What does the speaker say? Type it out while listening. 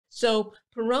So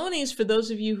Peyronies, for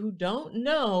those of you who don't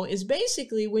know, is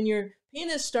basically when your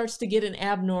penis starts to get an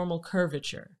abnormal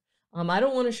curvature. I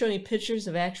don't want to show any pictures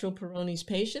of actual Peyronies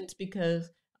patients because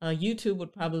YouTube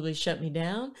would probably shut me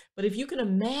down. But if you can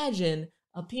imagine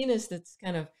a penis that's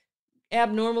kind of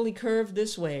abnormally curved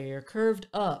this way or curved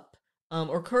up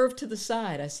or curved to the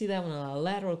side, I see that one, a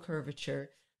lateral curvature.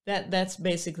 That's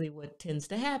basically what tends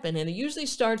to happen. And it usually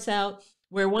starts out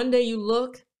where one day you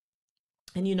look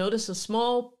and you notice a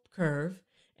small curve,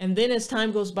 and then as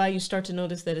time goes by, you start to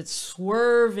notice that it's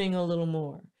swerving a little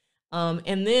more.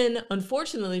 And then,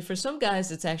 unfortunately, for some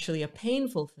guys, it's actually a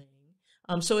painful thing.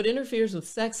 So it interferes with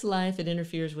sex life, it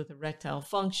interferes with erectile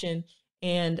function,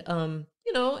 and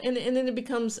you know, and then it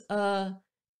becomes an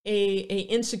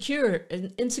insecurity,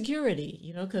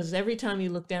 you know, because every time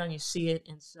you look down, you see it,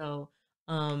 and so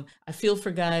I feel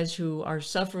for guys who are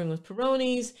suffering with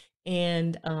Peyronies,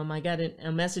 and I got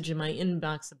a message in my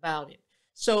inbox about it.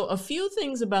 So a few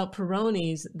things about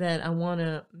Peyronies that I want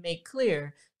to make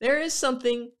clear. There is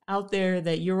something out there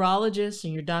that urologists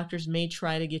and your doctors may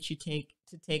try to get you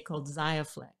to take called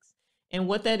Xiaflex. And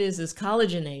what that is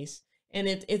Collagenase. And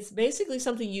it's basically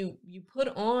something you put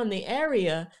on the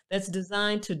area that's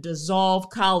designed to dissolve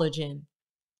collagen.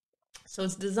 So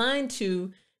it's designed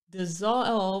to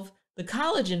dissolve the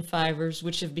collagen fibers,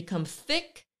 which have become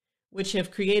thick, which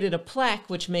have created a plaque,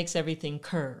 which makes everything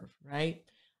curve, right?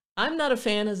 I'm not a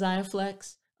fan of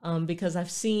Xiaflex because I've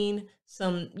seen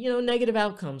some, negative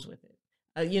outcomes with it,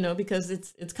 because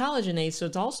it's collagenase. So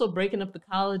it's also breaking up the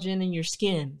collagen in your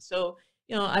skin. So,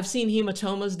 I've seen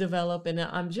hematomas develop, and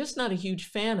I'm just not a huge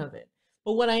fan of it.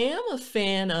 But what I am a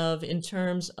fan of in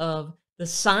terms of the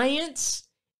science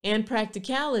and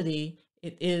practicality,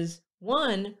 it is,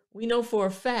 one, we know for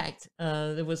a fact,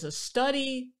 there was a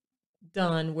study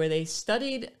done where they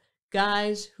studied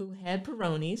guys who had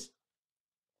Peyronies.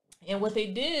 And what they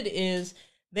did is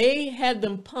they had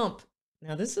them pump.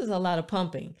 Now, this is a lot of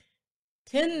pumping.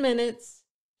 10 minutes,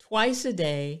 twice a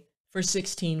day for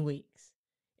 16 weeks.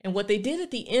 And what they did at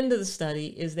the end of the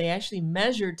study is they actually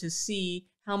measured to see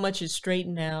how much it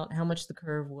straightened out, how much the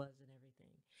curve was and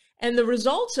everything. And the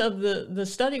results of the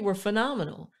study were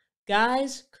phenomenal.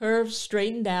 Guys, curves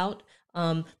straightened out.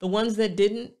 The ones that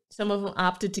didn't, some of them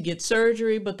opted to get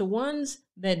surgery, but the ones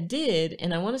that did,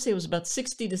 and I want to say it was about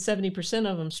 60 to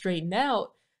 70% of them straightened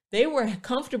out, they were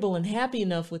comfortable and happy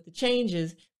enough with the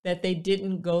changes that they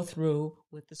didn't go through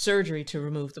with the surgery to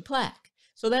remove the plaque.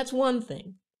 So that's one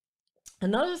thing.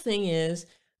 Another thing is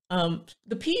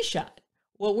the P shot.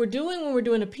 What we're doing when we're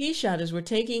doing a P shot is we're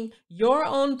taking your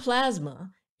own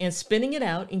plasma and spinning it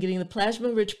out and getting the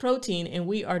plasma-rich protein, and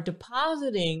we are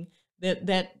depositing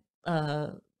that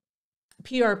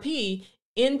PRP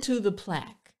into the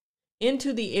plaque,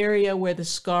 into the area where the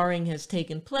scarring has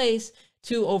taken place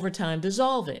to over time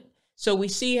dissolve it. So we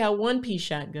see how one P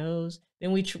shot goes,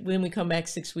 then we come back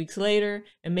 6 weeks later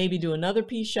and maybe do another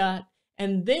P shot,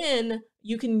 and then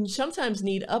you can sometimes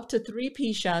need up to 3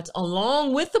 P shots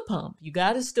along with the pump. You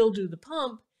got to still do the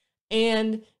pump.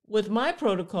 And with my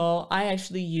protocol, I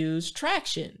actually use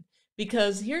traction,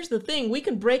 because here's the thing, we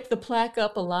can break the plaque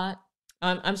up a lot.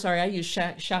 I'm sorry, I use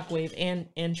shockwave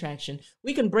and traction.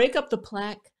 We can break up the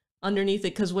plaque underneath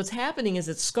it because what's happening is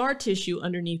it's scar tissue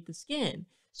underneath the skin.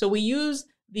 So we use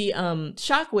the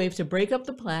shockwave to break up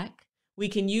the plaque. We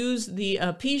can use the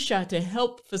P shot to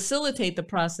help facilitate the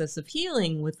process of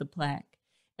healing with the plaque.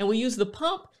 And we use the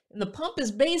pump, and the pump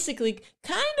is basically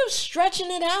kind of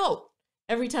stretching it out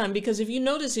every time, because if you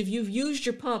notice, if you've used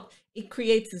your pump, it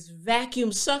creates this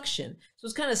vacuum suction. So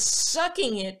it's kind of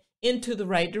sucking it into the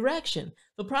right direction.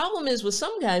 The problem is with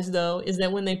some guys, though, is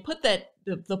that when they put the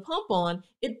pump on,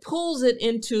 it pulls it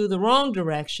into the wrong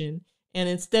direction, and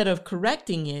instead of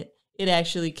correcting it, it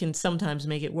actually can sometimes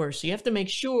make it worse. So you have to make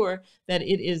sure that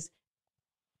it is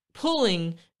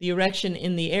pulling the erection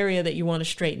in the area that you want to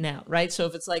straighten out, right? So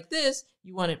if it's like this,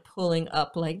 you want it pulling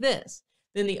up like this.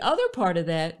 Then the other part of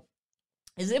that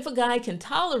is if a guy can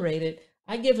tolerate it,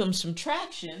 I give him some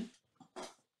traction,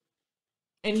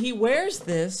 and he wears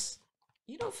this,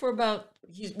 for about,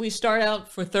 we start out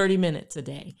for 30 minutes a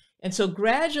day. And so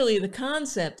gradually the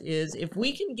concept is if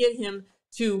we can get him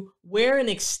to wear an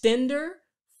extender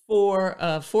for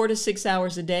 4 to 6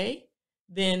 hours a day,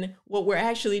 then what we're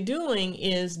actually doing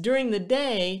is during the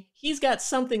day, he's got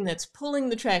something that's pulling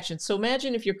the traction. So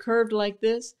imagine if you're curved like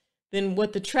this, then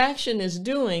what the traction is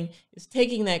doing is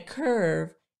taking that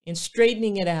curve and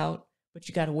straightening it out, but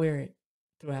you got to wear it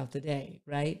throughout the day,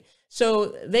 right?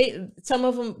 So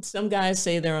some guys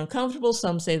say they're uncomfortable,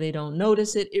 some say they don't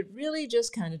notice it. It really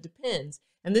just kind of depends.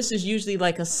 And this is usually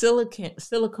like a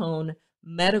silicone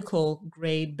medical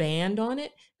grade band on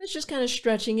it. It's just kind of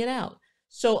stretching it out.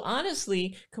 So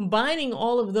honestly, combining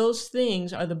all of those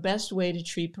things are the best way to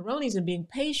treat Peyronie's, and being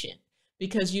patient,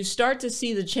 because you start to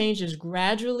see the changes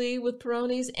gradually with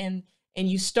Peyronie's, and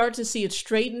you start to see it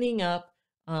straightening up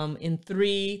in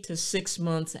 3 to 6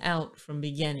 months out from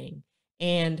beginning.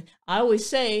 And I always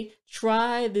say,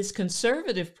 try this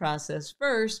conservative process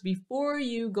first before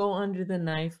you go under the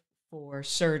knife for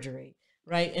surgery,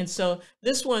 right? And so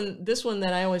this one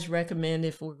that I always recommend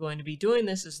if we're going to be doing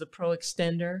this is the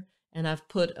Proextender, and I've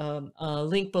put a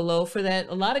link below for that.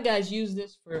 A lot of guys use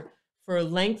this for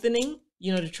lengthening,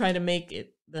 to try to make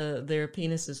it their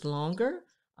penises longer.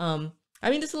 I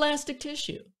mean, it's elastic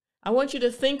tissue. I want you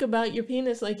to think about your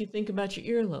penis like you think about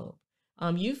your earlobe.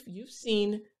 You've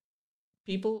seen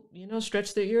people,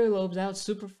 stretch their earlobes out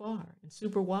super far and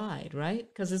super wide, right?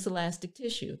 Because it's elastic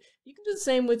tissue. You can do the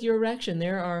same with your erection.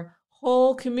 There are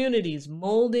whole communities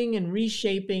molding and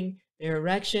reshaping their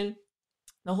erection.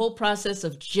 The whole process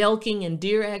of jelqing and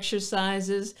deer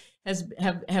exercises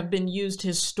have been used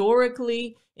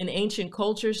historically in ancient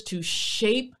cultures to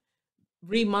shape,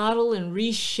 remodel, and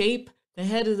reshape the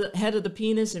head of the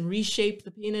penis, and reshape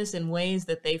the penis in ways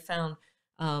that they found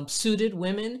suited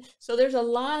women. So there's a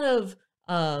lot of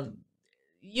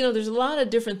there's a lot of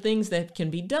different things that can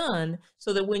be done,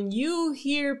 so that when you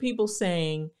hear people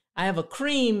saying, I have a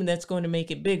cream that's going to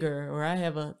make it bigger, or I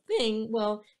have a thing,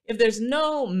 well, if there's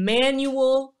no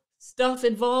manual stuff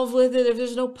involved with it, if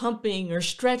there's no pumping or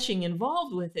stretching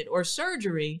involved with it, or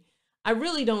surgery, I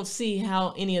really don't see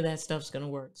how any of that stuff's going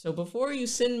to work. So before you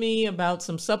send me about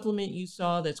some supplement you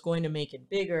saw that's going to make it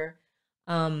bigger,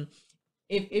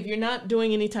 if you're not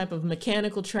doing any type of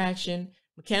mechanical traction,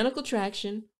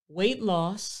 weight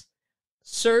loss,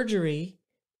 surgery,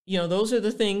 those are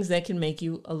the things that can make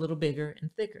you a little bigger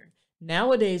and thicker.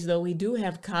 Nowadays, though, we do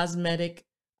have cosmetic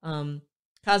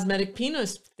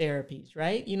penis therapies,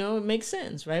 right? It makes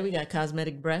sense, right? We got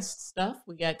cosmetic breast stuff.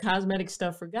 We got cosmetic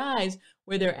stuff for guys,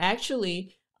 where they're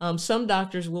actually, some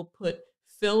doctors will put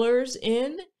fillers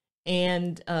in,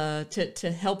 and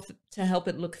to help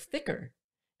it look thicker.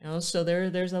 So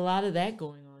there's a lot of that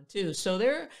going on too. So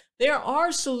there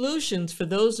are solutions for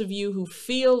those of you who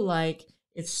feel like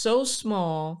it's so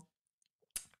small,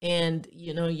 and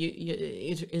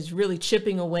it's really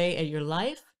chipping away at your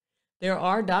life. There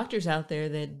are doctors out there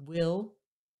that will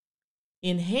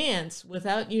enhance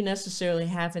without you necessarily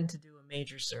having to do a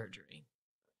major surgery.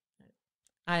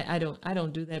 I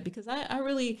don't do that, because I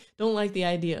really don't like the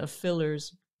idea of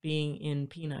fillers being in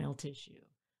penile tissue,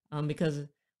 because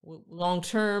long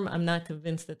term, I'm not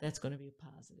convinced that that's going to be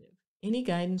positive. Any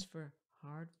guidance for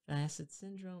hard flaccid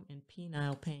syndrome and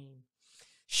penile pain?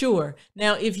 Sure.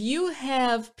 Now, if you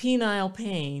have penile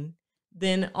pain,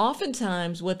 then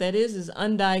oftentimes what that is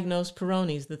undiagnosed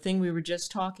Peyronies, the thing we were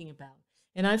just talking about.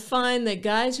 And I find that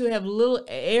guys who have little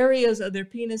areas of their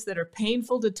penis that are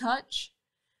painful to touch,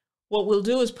 what we'll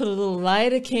do is put a little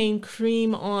lidocaine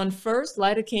cream on first.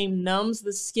 Lidocaine numbs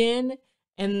the skin,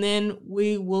 and then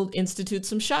we will institute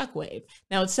some shockwave.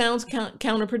 Now, it sounds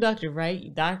counterproductive,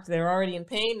 right? Doctor, they're already in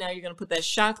pain. Now you're going to put that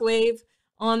shockwave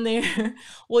on there.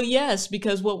 Well, yes,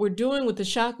 because what we're doing with the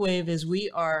shockwave is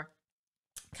we are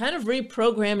kind of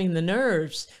reprogramming the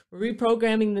nerves. We're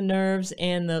reprogramming the nerves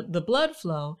and the blood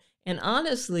flow. And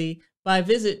honestly, by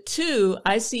visit 2,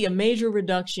 I see a major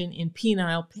reduction in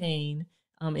penile pain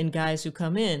in guys who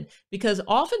come in. Because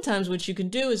oftentimes what you can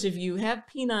do is, if you have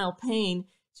penile pain,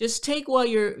 just take while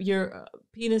your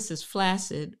penis is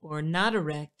flaccid or not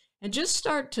erect, and just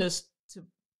start to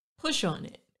push on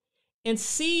it, and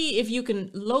see if you can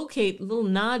locate a little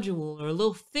nodule or a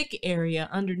little thick area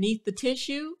underneath the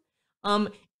tissue.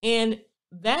 And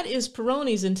that is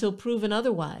Peyronies until proven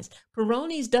otherwise.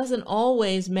 Peyronies doesn't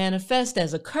always manifest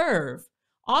as a curve.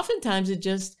 Oftentimes it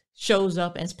just shows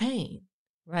up as pain,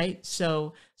 right?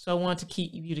 So I want to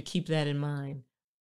keep that in mind.